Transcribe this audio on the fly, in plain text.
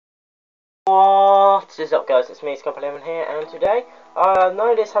What is up, guys? It's me, Scump11 here, and today,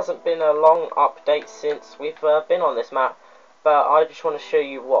 no, this hasn't been a long update since we've been on this map, but I just want to show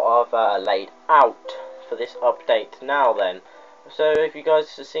you what I've laid out for this update now then. So, if you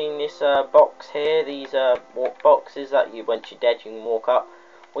guys have seen this box here, these walk boxes that once you're dead, you can walk up.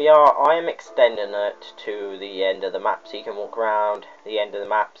 I am extending it to the end of the map, so you can walk around the end of the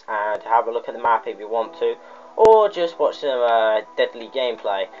maps and have a look at the map if you want to, or just watch some deadly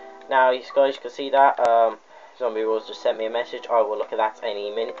gameplay. Now, you guys can see that Zombie Wars just sent me a message. I will look at that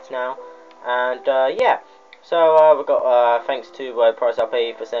any minute now. And yeah, so we've got thanks to Price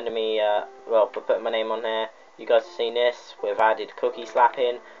LP for sending me, well, for putting my name on there. You guys have seen this. We've added cookie slap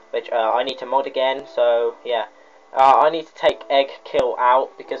in, which I need to mod again. So yeah, I need to take egg kill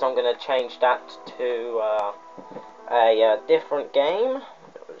out because I'm going to change that to a different game.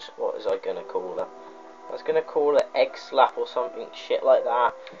 What was I going to call that? I was going to call it egg slap or something shit like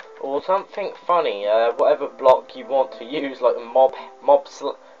that, or something funny, whatever block you want to use, like a mob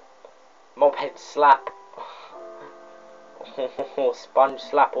head slap, or sponge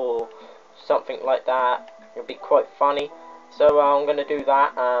slap, or something like that. It'd be quite funny. So I'm going to do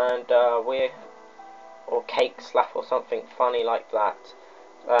that, and or cake slap or something funny like that.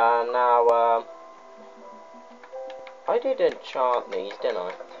 Now I did enchant these, didn't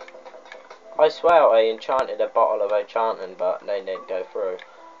I? I swear I enchanted a bottle of enchanting, but they didn't go through.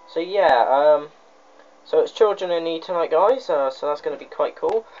 So yeah, so it's Children in Need tonight, guys, so that's going to be quite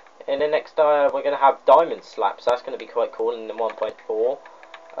cool. In the next we're going to have Diamond Slap, so that's going to be quite cool in the 1.4.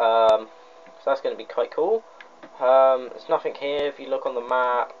 So that's going to be quite cool. There's nothing here. If you look on the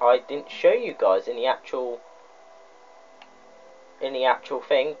map, I didn't show you guys in the actual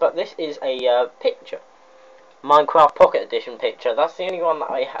thing, but this is a picture. Minecraft Pocket Edition picture. That's the only one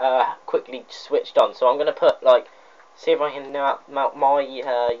that I quickly switched on. So I'm going to put, like, see if I can mount my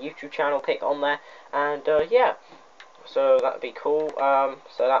YouTube channel pic on there. And, yeah. So that'd be cool.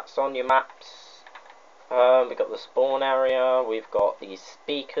 So that's on your maps. We've got the spawn area. We've got these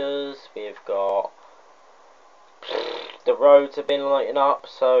speakers. We've got... the roads have been lighting up.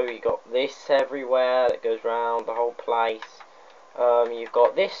 So you got this everywhere that goes around the whole place. You've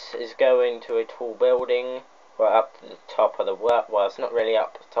got this is going to a tall building. Right up to the top of the well. Well, it's not really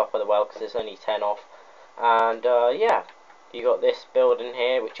up to the top of the well because it's only 10 off. And yeah, you got this building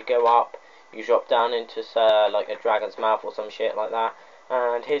here, which you go up, you drop down into like a dragon's mouth or some shit like that.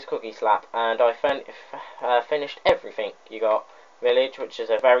 And here's Cookie Slap. And I finished everything. You got Village, which is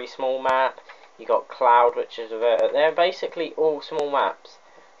a very small map. You got Cloud, which is they're basically all small maps.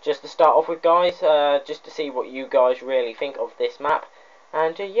 Just to start off with, guys, just to see what you guys really think of this map.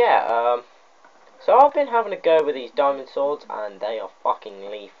 And yeah, so I've been having a go with these diamond swords, and they are fucking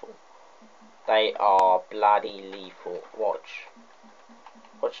lethal. They are bloody lethal. Watch.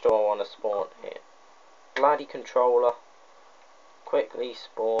 Watch, do I want to spawn here? Bloody controller. Quickly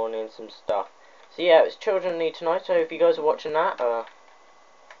spawn in some stuff. So yeah, it's Children Need tonight, so if you guys are watching that,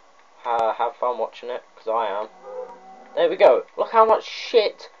 have fun watching it, because I am. There we go. Look how much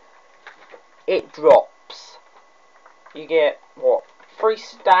shit it drops. You get, what? 3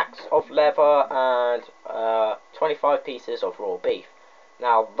 stacks of leather and 25 pieces of raw beef.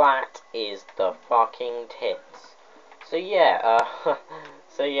 Now that is the fucking tits. So yeah,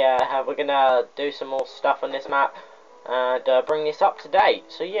 we're gonna do some more stuff on this map and bring this up to date.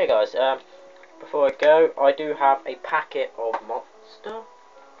 So yeah, guys, before I go, I do have a packet of Monster.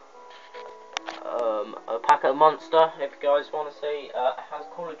 If you guys want to see, it has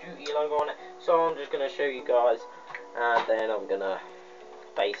Call of Duty logo on it. So I'm just gonna show you guys, and then I'm gonna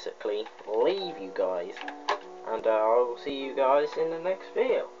basically leave you guys, and I will see you guys in the next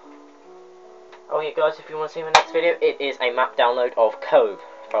video. Oh yeah, guys, if you want to see my next video, it is a map download of Cove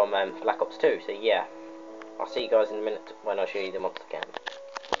from Black Ops 2. So yeah, I'll see you guys in a minute when I show you the monster cam.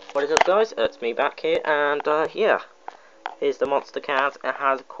 What is up, guys? It's me back here, and yeah, here's the monster cam. It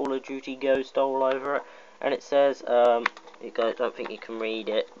has Call of Duty Ghost all over it, and it says you guys don't think you can read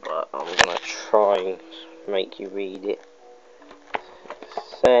it, but I'm gonna try and make you read it.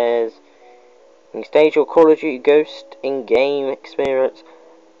 Says, you stage your Call of Duty Ghost in-game experience.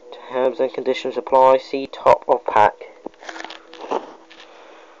 Terms and conditions apply. See top of pack.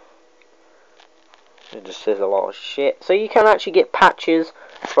 It just says a lot of shit. So you can actually get patches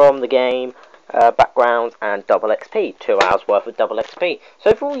from the game, backgrounds, and double XP. 2 hours worth of double XP.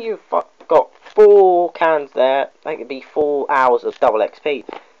 So if all you've got 4 cans there, that could be 4 hours of double XP.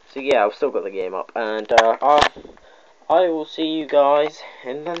 So yeah, I've still got the game up, and I will see you guys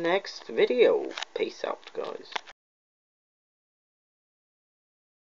in the next video. Peace out, guys.